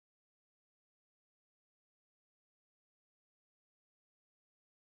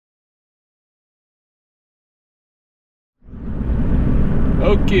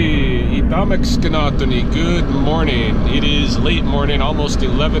Okay, Itamekskanatoni, good morning. It is late morning, almost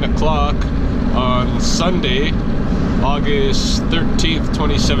 11 o'clock on Sunday, August 13th,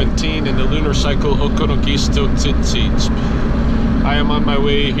 2017, in the lunar cycle Okonokisto Tsitsits. I am on my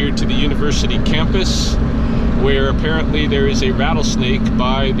way here to the university campus, where apparently there is a rattlesnake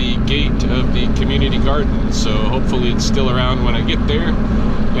by the gate of the community garden. So hopefully it's still around when I get there,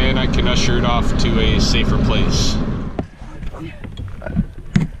 and I can usher it off to a safer place.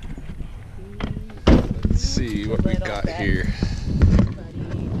 Let's see what we got here.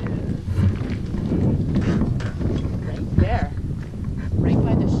 Right there, right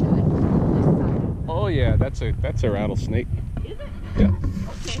by the shed. Oh yeah, that's a rattlesnake. Is it? Yeah.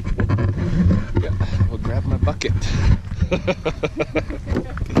 Okay. Yeah, we'll grab my bucket.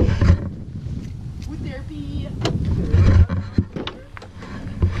 Would there be?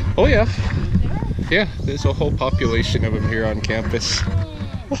 Oh yeah. Yeah, there's a whole population of them here on campus. You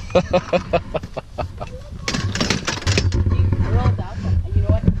know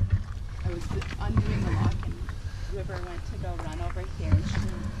what? I was undoing the lock and River went to go run over here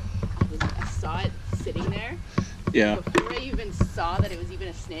and I saw it sitting there. Yeah. Before I even saw that it was even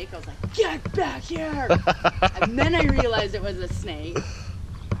a snake, I was like, get back here! And then I realized it was a snake.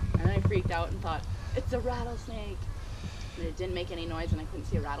 And then I freaked out and thought, it's a rattlesnake. But it didn't make any noise and I couldn't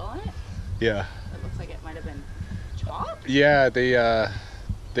see a rattle on it. Yeah. It looks like it might have been chopped. Yeah,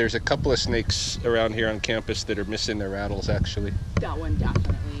 there's a couple of snakes around here on campus that are missing their rattles, actually. That one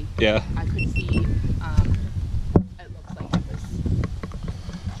definitely. Yeah. I could see, it looks like it was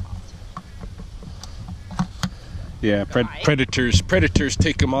chopped. Yeah, predators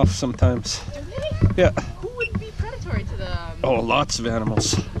take them off sometimes. Do they? Yeah. Who would be predatory to them? Oh, lots of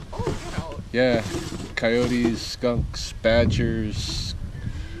animals. Oh, get out. Yeah, coyotes, skunks, badgers,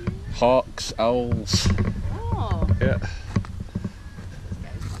 hawks, owls. Oh. Yeah. This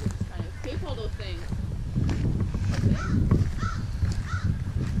guy's trying to escape all those things.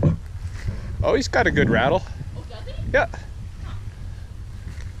 Oh, he's got a good rattle. Oh, does he? Yeah.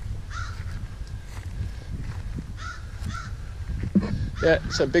 Yeah,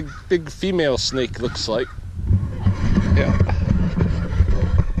 it's a big female snake, looks like. Yeah.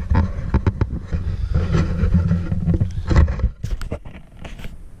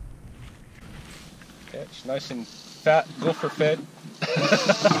 Yeah, it's nice and fat, gopher fed.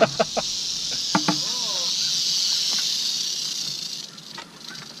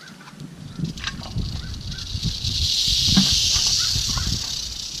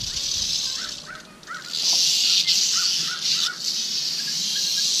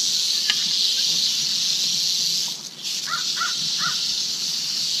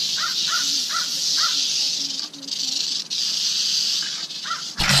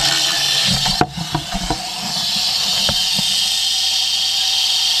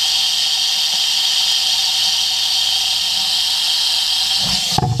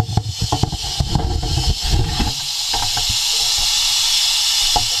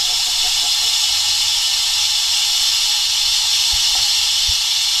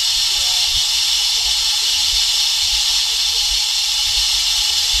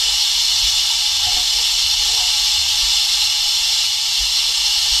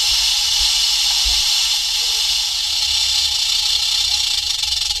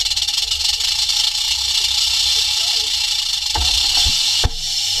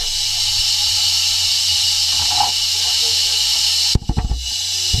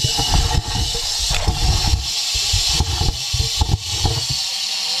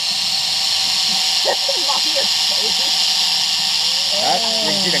 You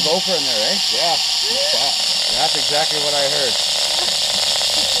can see the gopher in there, right? Yeah. That's exactly what I heard.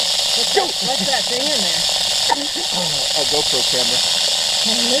 What's that thing in there? A GoPro camera.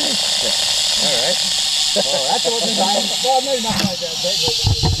 All right. Oh, that's what we're trying. Well, maybe not like that big.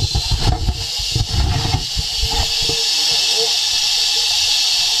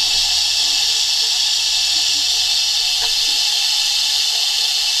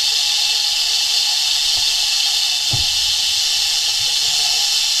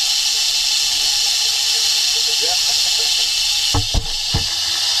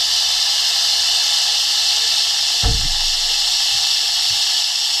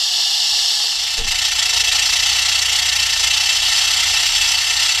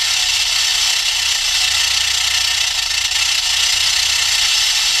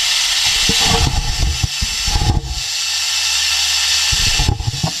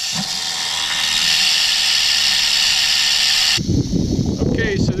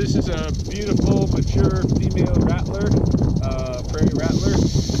 Okay, so this is a beautiful, mature female rattler, prairie rattler.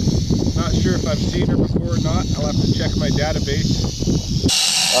 Not sure if I've seen her before or not. I'll have to check my database.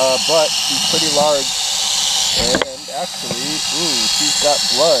 But she's pretty large. And actually, she's got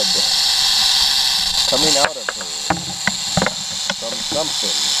blood coming out of her from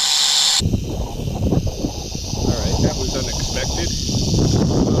something. Alright, that was unexpected.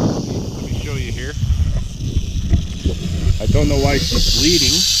 Let me show you here. I don't know why she's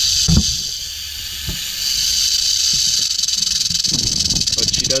bleeding. But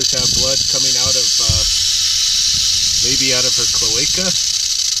she does have blood coming out of, maybe out of her cloaca.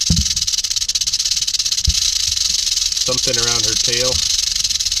 Something around her tail.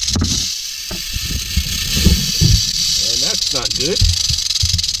 And that's not good.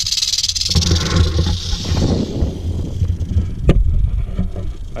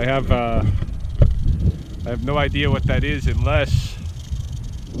 I have no idea what that is unless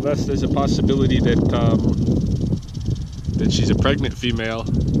there's a possibility that that she's a pregnant female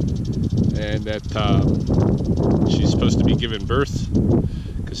and that she's supposed to be giving birth,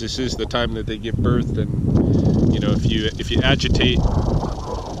 because this is the time that they give birth. And you know, if you agitate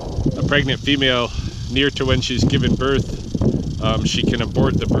a pregnant female near to when she's giving birth, she can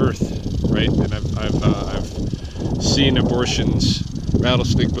abort the birth, right? And I've seen abortions,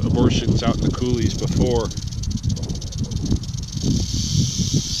 rattlesnake abortions out in the coulees before.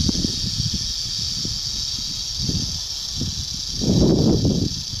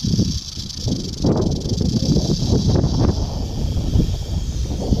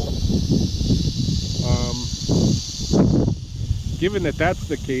 Given that that's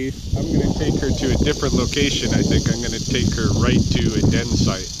the case, I'm going to take her to a different location. I think I'm going to take her right to a den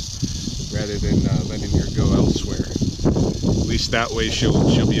site rather than letting her go elsewhere. At least that way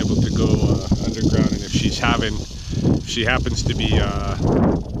she'll be able to go underground, and if she happens to be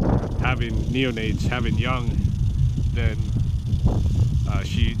having neonates, having young, then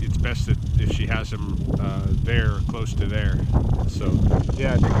it's best that if she has them there, or close to there. So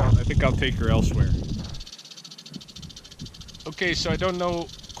yeah, I think I'll take her elsewhere. Okay, so I don't know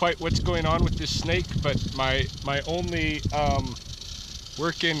quite what's going on with this snake, but my only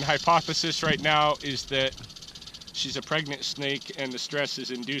working hypothesis right now is that she's a pregnant snake and the stress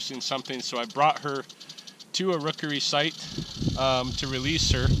is inducing something. So I brought her to a rookery site to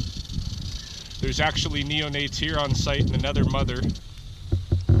release her. There's actually neonates here on site and another mother.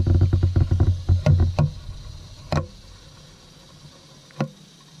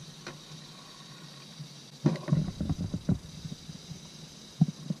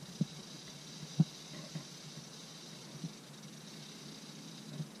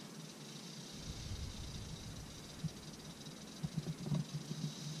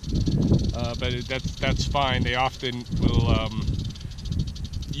 But that's fine. They often will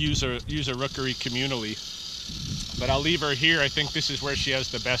use a rookery communally. But I'll leave her here. I think this is where she has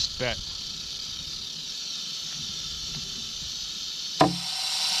the best bet.